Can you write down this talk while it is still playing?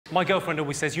My girlfriend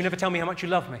always says, you never tell me how much you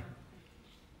love me.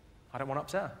 I don't want to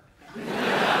upset her.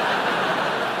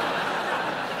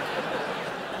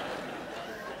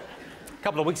 A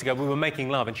couple of weeks ago, we were making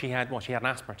love and she had an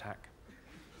asthma attack.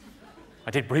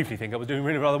 I did briefly think I was doing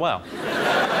really rather well.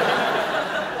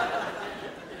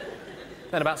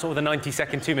 Then about sort of the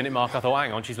 90-second, 2-minute mark, I thought,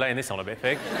 hang on, she's laying this on a bit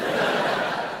thick.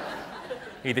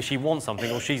 Either she wants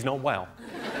something or she's not well.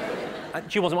 And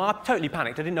she wasn't well. I totally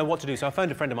panicked. I didn't know what to do, so I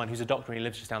phoned a friend of mine who's a doctor and he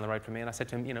lives just down the road from me, and I said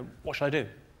to him, you know, what should I do?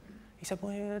 He said,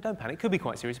 well, yeah, don't panic. It could be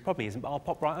quite serious. It probably isn't, but I'll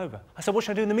pop right over. I said, what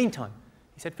should I do in the meantime?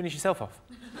 He said, finish yourself off.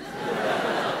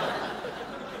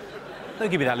 Don't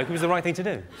give me that look. It was the right thing to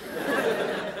do.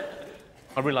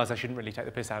 I realised I shouldn't really take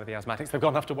the piss out of the asthmatics. They've got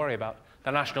enough to worry about.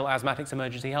 The National Asthmatics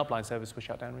Emergency Helpline Service was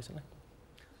shut down recently.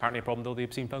 Apparently a problem with all the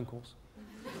obscene phone calls.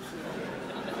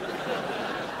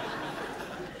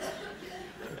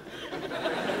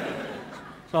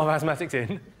 Oh, asthmatics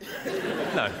in?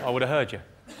 No, I would have heard you.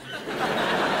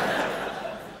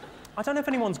 I don't know if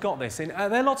anyone's got this. There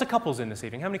are lots of couples in this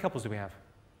evening. How many couples do we have?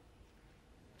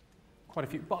 Quite a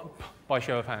few. By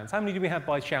show of hands. How many do we have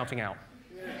by shouting out?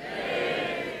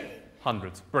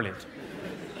 Hundreds. Brilliant.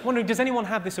 I'm wondering, does anyone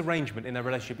have this arrangement in their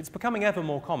relationship? It's becoming ever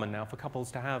more common now for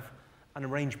couples to have an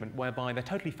arrangement whereby they're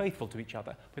totally faithful to each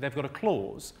other, but they've got a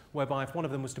clause whereby if one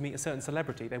of them was to meet a certain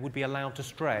celebrity, they would be allowed to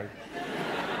stray.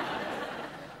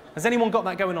 Has anyone got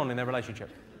that going on in their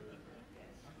relationship?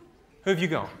 Who have you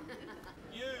got?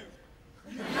 You.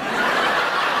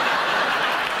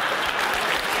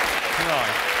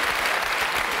 Right.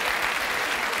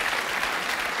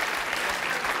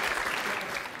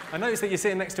 I noticed that you're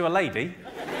sitting next to a lady.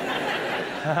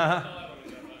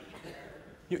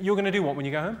 You're going to do what when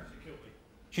you go home? Kill me.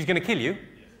 She's going to kill you? Yes.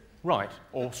 Right.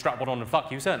 Or strap one on and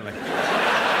fuck you, certainly.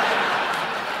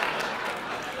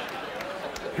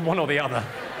 One or the other.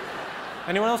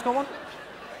 Anyone else got one?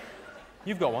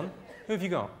 You've got one. Who have you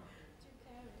got?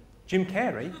 Jim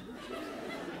Carrey.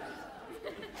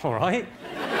 All right.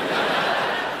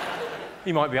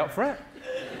 He might be up for it.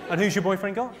 And who's your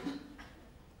boyfriend got?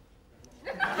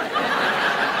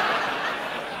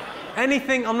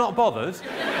 Anything, I'm not bothered.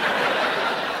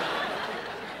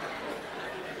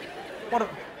 What?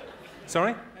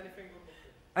 Sorry?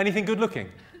 Anything good looking.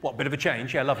 What, bit of a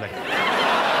change? Yeah, lovely.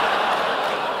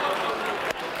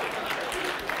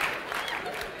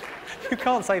 You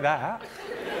can't say that.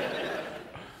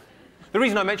 The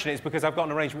reason I mention it is because I've got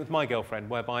an arrangement with my girlfriend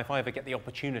whereby if I ever get the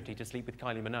opportunity to sleep with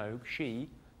Kylie Minogue, she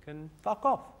can fuck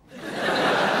off.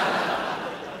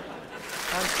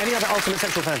 Any other ultimate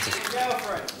sexual fantasies?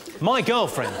 Girlfriend. My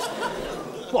girlfriend?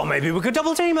 Well, maybe we could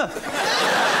double team her.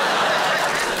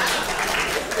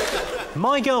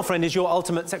 My girlfriend is your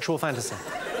ultimate sexual fantasy.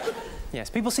 Yes,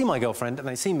 people see my girlfriend and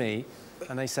they see me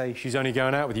and they say, she's only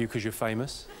going out with you because you're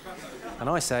famous. And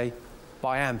I say, but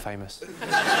I am famous.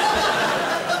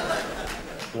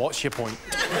 What's your point?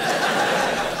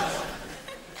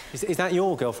 Is that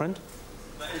your girlfriend?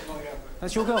 That is my girlfriend.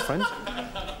 That's your girlfriend?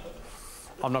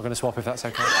 I'm not going to swap if that's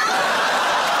okay.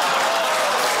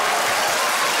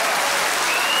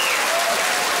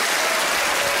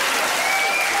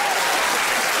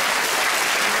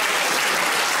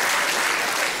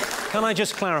 Can I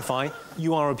just clarify,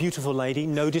 you are a beautiful lady,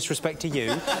 no disrespect to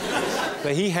you,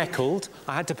 but he heckled,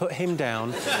 I had to put him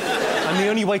down, and the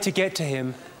only way to get to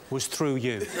him was through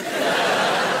you.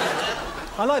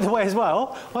 I like the way as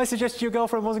well, I suggested your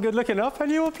girlfriend wasn't good looking enough,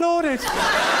 and you applauded.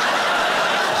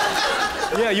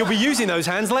 Yeah, you'll be using those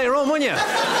hands later on, won't you?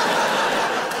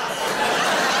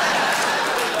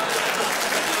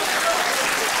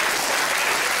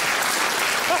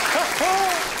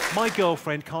 My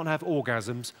girlfriend can't have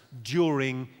orgasms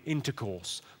during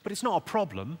intercourse, but it's not a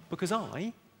problem because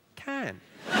I can.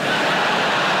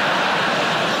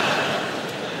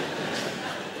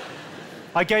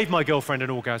 I gave my girlfriend an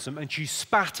orgasm and she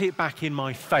spat it back in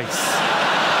my face.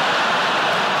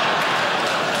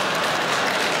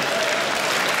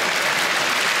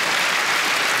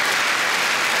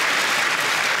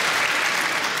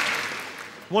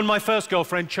 When my first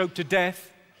girlfriend choked to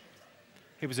death,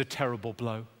 it was a terrible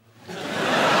blow. I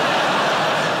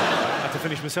had to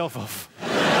finish myself off.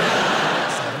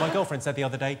 So my girlfriend said the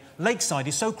other day, Lakeside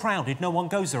is so crowded, no one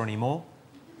goes there anymore.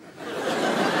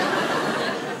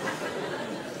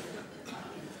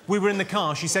 We were in the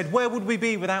car, she said, where would we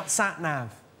be without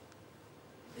sat-nav?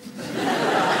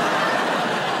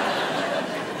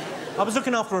 I was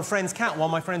looking after a friend's cat while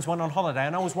my friends went on holiday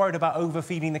and I was worried about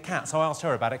overfeeding the cat, so I asked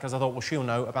her about it because I thought, well, she'll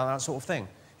know about that sort of thing.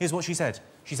 Here's what she said.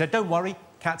 She said, don't worry,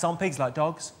 cats aren't pigs like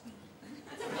dogs.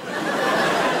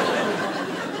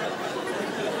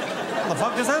 What the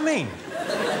fuck does that mean?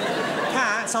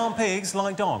 Cats Cats aren't pigs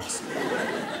like dogs.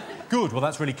 Good, well,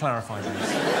 that's really clarifying things.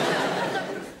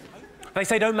 They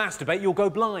say don't masturbate, you'll go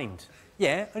blind.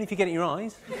 Yeah, only if you get it in your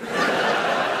eyes.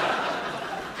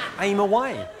 Aim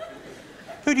away.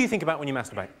 Who do you think about when you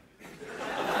masturbate?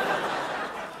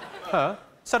 Her?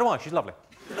 So do I, she's lovely.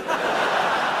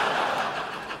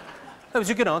 That was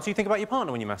a good answer. You think about your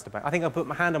partner when you masturbate. I think I'll put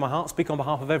my hand on my heart, speak on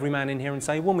behalf of every man in here and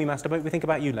say, when we masturbate, we think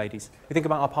about you ladies. We think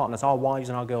about our partners, our wives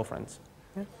and our girlfriends.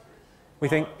 Yeah? We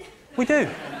think... We do.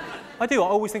 I do. I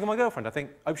always think of my girlfriend. I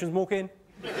think, Ocean's walk in.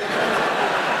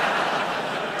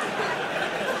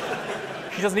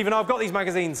 She doesn't even know I've got these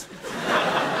magazines.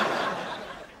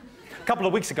 A couple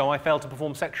of weeks ago, I failed to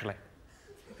perform sexually.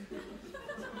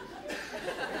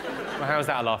 Well, how is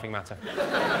that a laughing matter?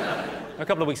 A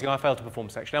couple of weeks ago, I failed to perform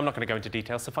sexually. I'm not going to go into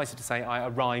details. Suffice it to say, I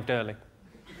arrived early.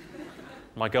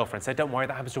 My girlfriend said, don't worry,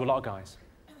 that happens to a lot of guys.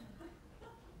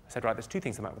 I said, right, there's two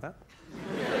things the matter with that.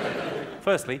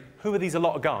 Firstly, who are these a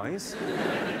lot of guys?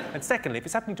 And secondly, if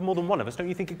it's happening to more than one of us, don't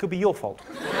you think it could be your fault?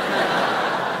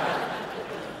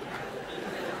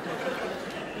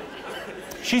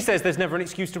 She says there's never an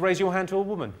excuse to raise your hand to a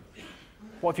woman.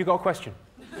 What if you've got a question?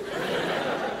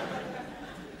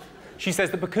 She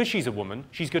says that because she's a woman,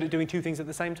 she's good at doing two things at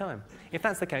the same time. If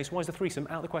that's the case, why is the threesome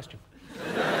out of the question?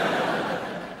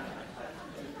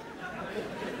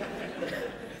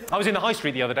 I was in the high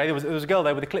street the other day. There was a girl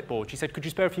there with a clipboard. She said, could you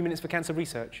spare a few minutes for cancer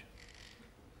research?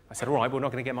 I said, all right, but we're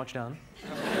not going to get much done.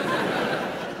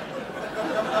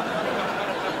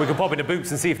 We can pop into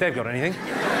Boots and see if they've got anything.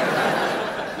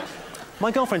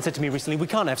 My girlfriend said to me recently, we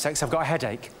can't have sex, I've got a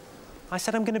headache. I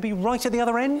said, I'm going to be right at the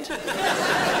other end.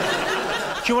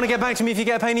 Do you want to get back to me if you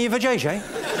get a pain in your vajayjay?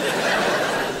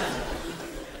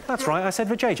 That's right, I said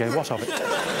vajayjay, what of it?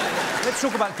 Let's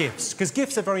talk about gifts, because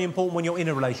gifts are very important when you're in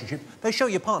a relationship. They show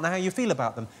your partner how you feel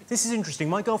about them. This is interesting.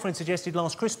 My girlfriend suggested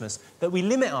last Christmas that we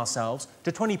limit ourselves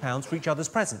to £20 for each other's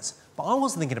presents. But I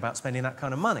wasn't thinking about spending that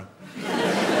kind of money.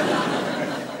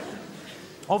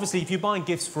 Obviously, if you're buying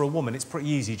gifts for a woman, it's pretty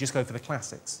easy. You just go for the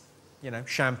classics. You know,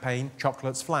 champagne,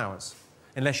 chocolates, flowers.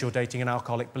 Unless you're dating an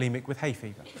alcoholic bulimic with hay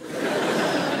fever.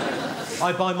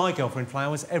 I buy my girlfriend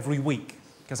flowers every week,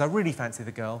 because I really fancy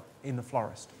the girl in the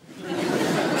florist.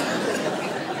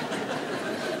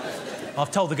 I've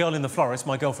told the girl in the florist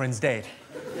my girlfriend's dead.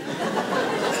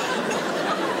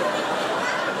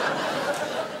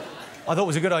 I thought it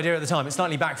was a good idea at the time. It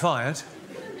slightly backfired.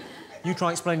 You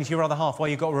try explaining to your other half why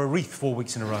you got her a wreath 4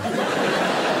 weeks in a row.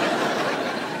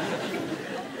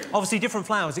 Obviously, different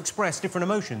flowers express different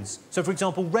emotions. So, for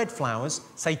example, red flowers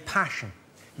say passion.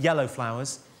 Yellow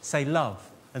flowers say love.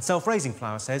 And self-raising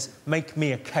flower says, make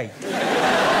me a cake.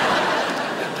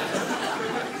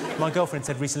 My girlfriend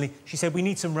said recently, she said, we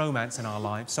need some romance in our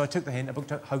lives. So I took the hint, I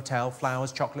booked a hotel,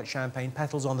 flowers, chocolate, champagne,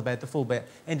 petals on the bed, the full bit.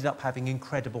 Ended up having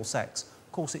incredible sex.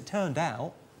 Of course, it turned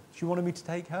out she wanted me to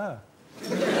take her.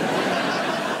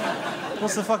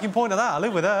 What's the fucking point of that? I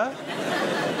live with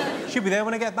her. She'll be there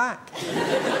when I get back.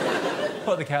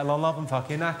 Put the kettle on, love, and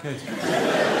fucking knackered.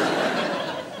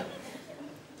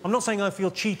 I'm not saying I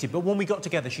feel cheated, but when we got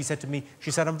together, she said to me,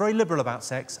 she said, I'm very liberal about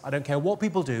sex. I don't care what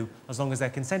people do, as long as they're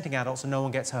consenting adults and no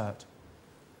one gets hurt.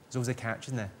 There's always a catch,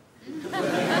 isn't there?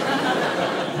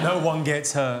 No one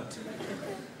gets hurt.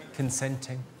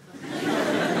 Consenting.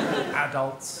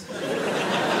 Adults.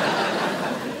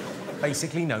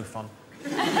 Basically, no fun.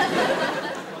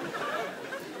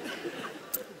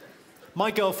 My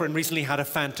girlfriend recently had a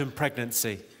phantom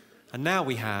pregnancy, and now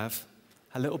we have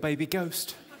a little baby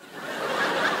ghost.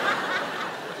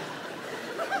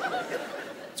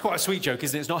 It's quite a sweet joke,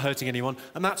 isn't it? It's not hurting anyone,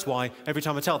 and that's why every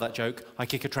time I tell that joke, I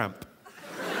kick a tramp.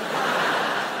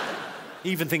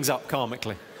 Even things up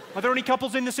karmically. Are there any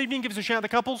couples in this evening? Give us a shout, the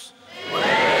couples.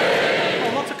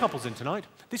 Oh, lots of couples in tonight.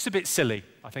 This is a bit silly,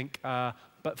 I think,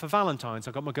 but for Valentine's,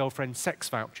 I got my girlfriend sex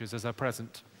vouchers as her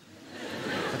present.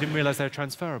 I didn't realise they were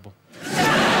transferable.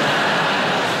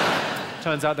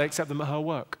 Turns out they accept them at her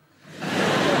work.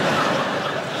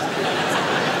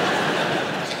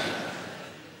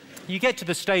 You get to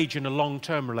the stage in a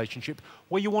long-term relationship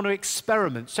where you want to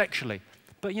experiment sexually,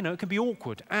 but, you know, it can be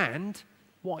awkward. And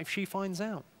what if she finds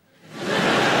out?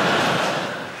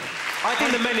 I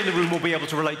think the men in the room will be able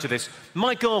to relate to this.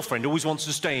 My girlfriend always wants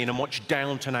to stay in and watch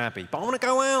Downton Abbey, but I want to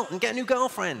go out and get a new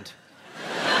girlfriend.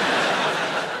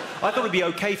 I thought it'd be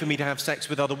OK for me to have sex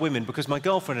with other women because my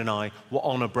girlfriend and I were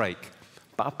on a break.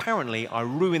 But apparently, I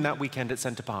ruined that weekend at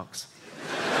Centre Parks.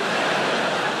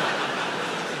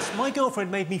 My girlfriend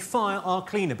made me fire our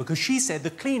cleaner because she said the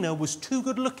cleaner was too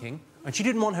good-looking and she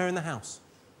didn't want her in the house.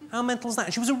 How mental is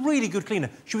that? She was a really good cleaner.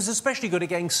 She was especially good at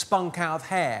getting spunk out of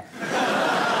hair.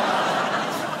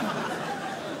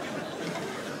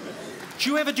 Do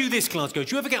you ever do this, Glasgow?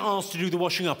 Do you ever get asked to do the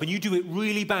washing up and you do it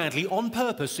really badly on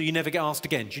purpose so you never get asked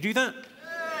again? Do you do that?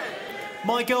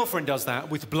 My girlfriend does that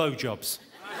with blowjobs.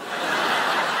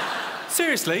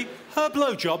 Seriously, her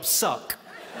blowjobs suck.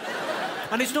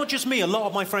 And it's not just me, a lot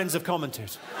of my friends have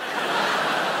commented.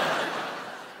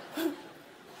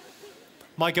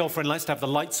 My girlfriend likes to have the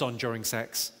lights on during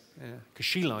sex, because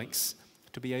she likes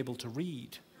to be able to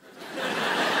read.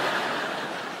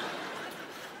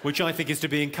 Which I think is to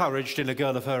be encouraged in a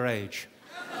girl of her age.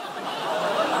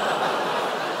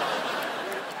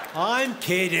 I'm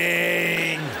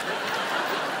kidding.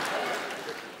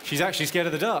 She's actually scared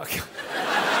of the dark.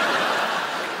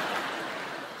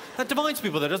 That divides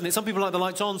people, though, doesn't it? Some people like the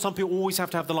lights on, some people always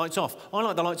have to have the lights off. I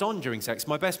like the lights on during sex.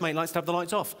 My best mate likes to have the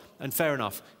lights off. And fair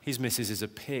enough, his missus is a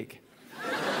pig.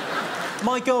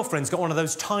 My girlfriend's got one of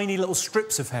those tiny little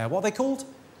strips of hair. What are they called?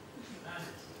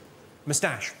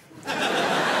 Moustache.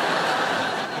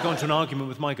 I got into an argument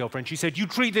with my girlfriend. She said, "You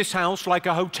treat this house like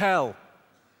a hotel."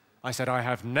 I said, "I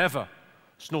have never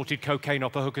snorted cocaine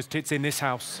off a hooker's tits in this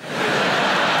house."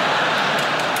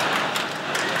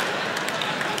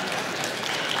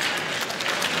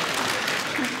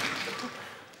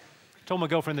 Told my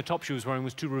girlfriend the top she was wearing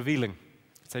was too revealing.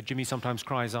 Said Jimmy sometimes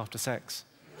cries after sex.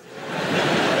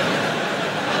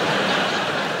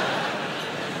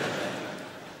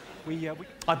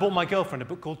 I bought my girlfriend a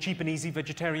book called Cheap and Easy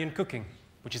Vegetarian Cooking,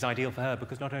 which is ideal for her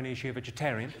because not only is she a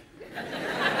vegetarian,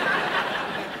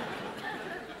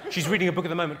 she's reading a book at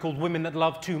the moment called Women That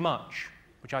Love Too Much,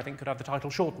 which I think could have the title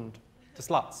shortened to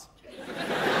Sluts.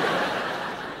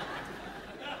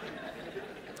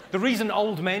 The reason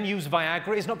old men use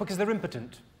Viagra is not because they're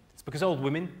impotent. It's because old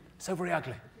women are so very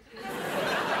ugly.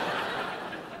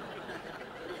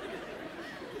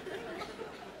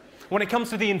 When it comes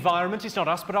to the environment, it's not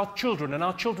us, but our children and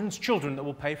our children's children that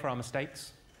will pay for our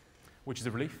mistakes, which is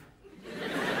a relief.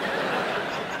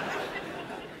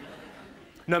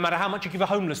 No matter how much you give a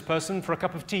homeless person for a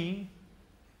cup of tea,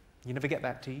 you never get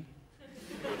that tea.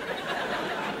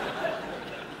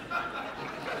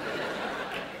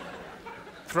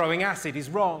 Throwing acid is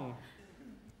wrong,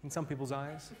 in some people's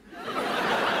eyes.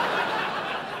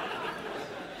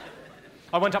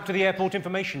 I went up to the airport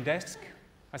information desk.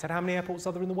 I said, "How many airports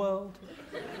are there in the world?"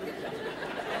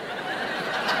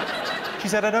 She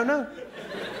said, "I don't know."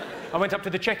 I went up to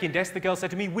the check-in desk. The girl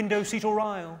said to me, "Window, seat or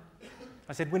aisle?"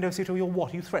 I said, "Window, seat or you're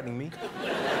what? Are you threatening me?"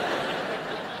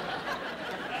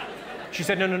 She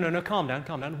said, No, calm down,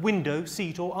 calm down. Window,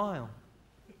 seat or aisle?"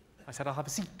 I said, "I'll have a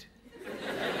seat."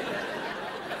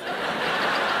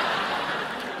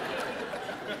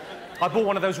 I bought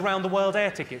one of those round-the-world air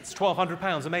tickets,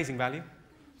 £1,200, amazing value.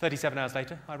 37 hours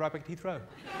later, I arrived back at Heathrow.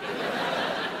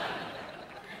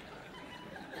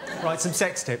 Right, some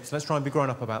sex tips. Let's try and be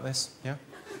grown up about this, yeah?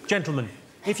 Gentlemen,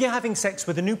 if you're having sex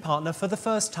with a new partner for the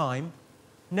first time,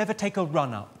 never take a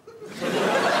run-up.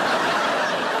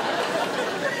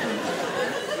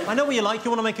 I know what you like, you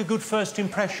want to make a good first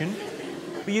impression,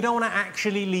 but you don't want to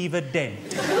actually leave a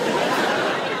dent.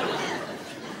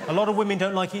 A lot of women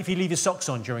don't like it if you leave your socks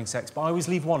on during sex, but I always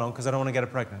leave one on because I don't want to get her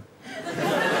pregnant.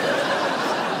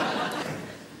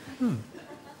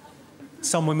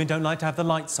 Some women don't like to have the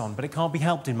lights on, but it can't be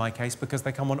helped in my case because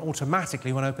they come on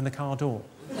automatically when I open the car door.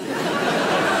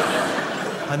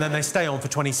 And then they stay on for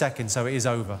 20 seconds, so it is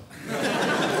over.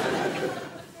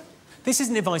 This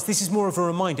isn't advice, this is more of a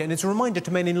reminder, and it's a reminder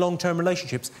to men in long-term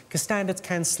relationships, because standards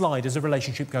can slide as a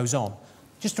relationship goes on.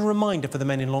 Just a reminder for the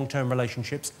men in long-term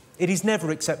relationships, it is never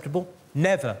acceptable,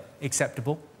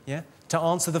 yeah, to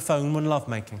answer the phone when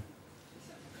lovemaking.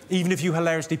 Even if you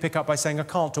hilariously pick up by saying, "I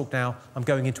can't talk now, I'm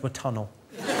going into a tunnel."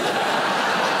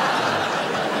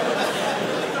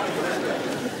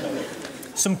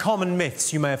 Some common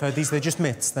myths you may have heard. These, they're just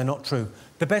myths, they're not true.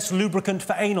 The best lubricant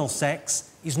for anal sex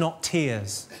is not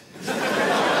tears.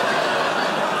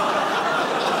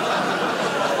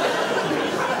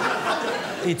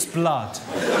 It's blood.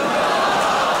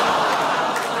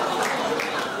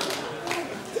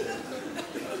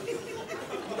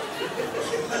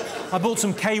 I bought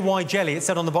some KY jelly. It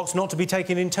said on the box not to be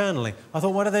taken internally. I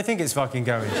thought, where do they think it's fucking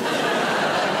going?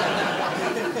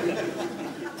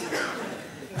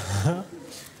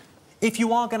 If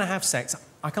you are going to have sex,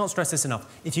 I can't stress this enough,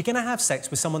 if you're going to have sex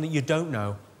with someone that you don't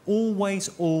know, always,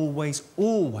 always,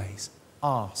 always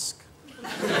ask.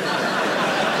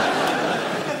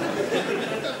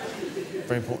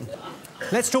 Very important.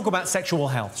 Let's talk about sexual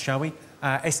health, shall we?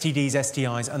 STDs,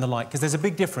 STIs and the like, because there's a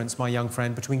big difference, my young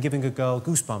friend, between giving a girl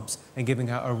goosebumps and giving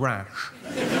her a rash.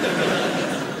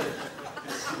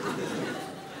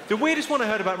 The weirdest one I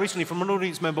heard about recently from an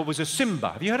audience member was a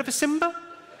Simba. Have you heard of a Simba?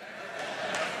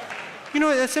 You know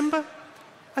a Simba?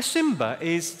 A Simba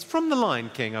is from The Lion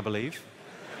King, I believe.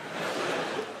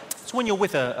 It's when you're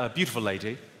with a beautiful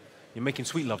lady, you're making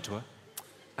sweet love to her,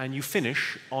 and you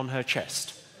finish on her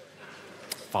chest.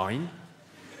 Fine.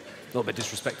 A little bit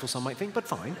disrespectful, some might think, but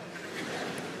fine.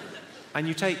 And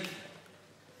you take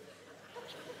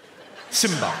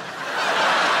Simba.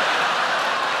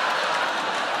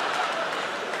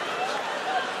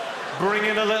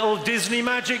 Bringing a little Disney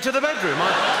magic to the bedroom.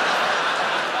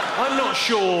 I'm not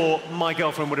sure my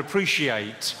girlfriend would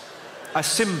appreciate a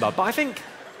Simba, but I think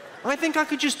I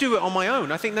could just do it on my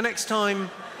own. I think the next time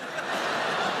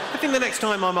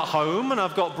I'm at home and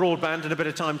I've got broadband and a bit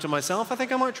of time to myself, I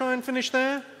think I might try and finish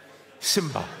there.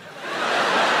 Simba.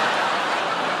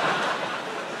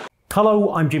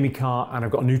 Hello, I'm Jimmy Carr and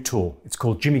I've got a new tour. It's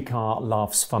called Jimmy Carr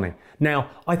Laughs Funny. Now,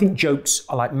 I think jokes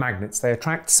are like magnets. They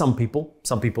attract some people.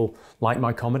 Some people like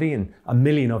my comedy, and a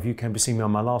million of you came to see me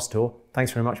on my last tour.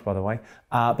 Thanks very much, by the way.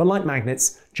 But like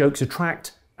magnets, jokes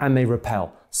attract and they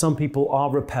repel. Some people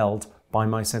are repelled by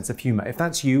my sense of humour. If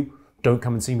that's you, don't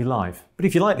come and see me live. But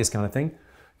if you like this kind of thing,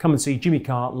 come and see Jimmy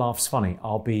Carr Laughs Funny.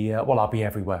 I'll be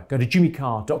everywhere. Go to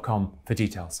jimmycarr.com for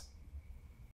details.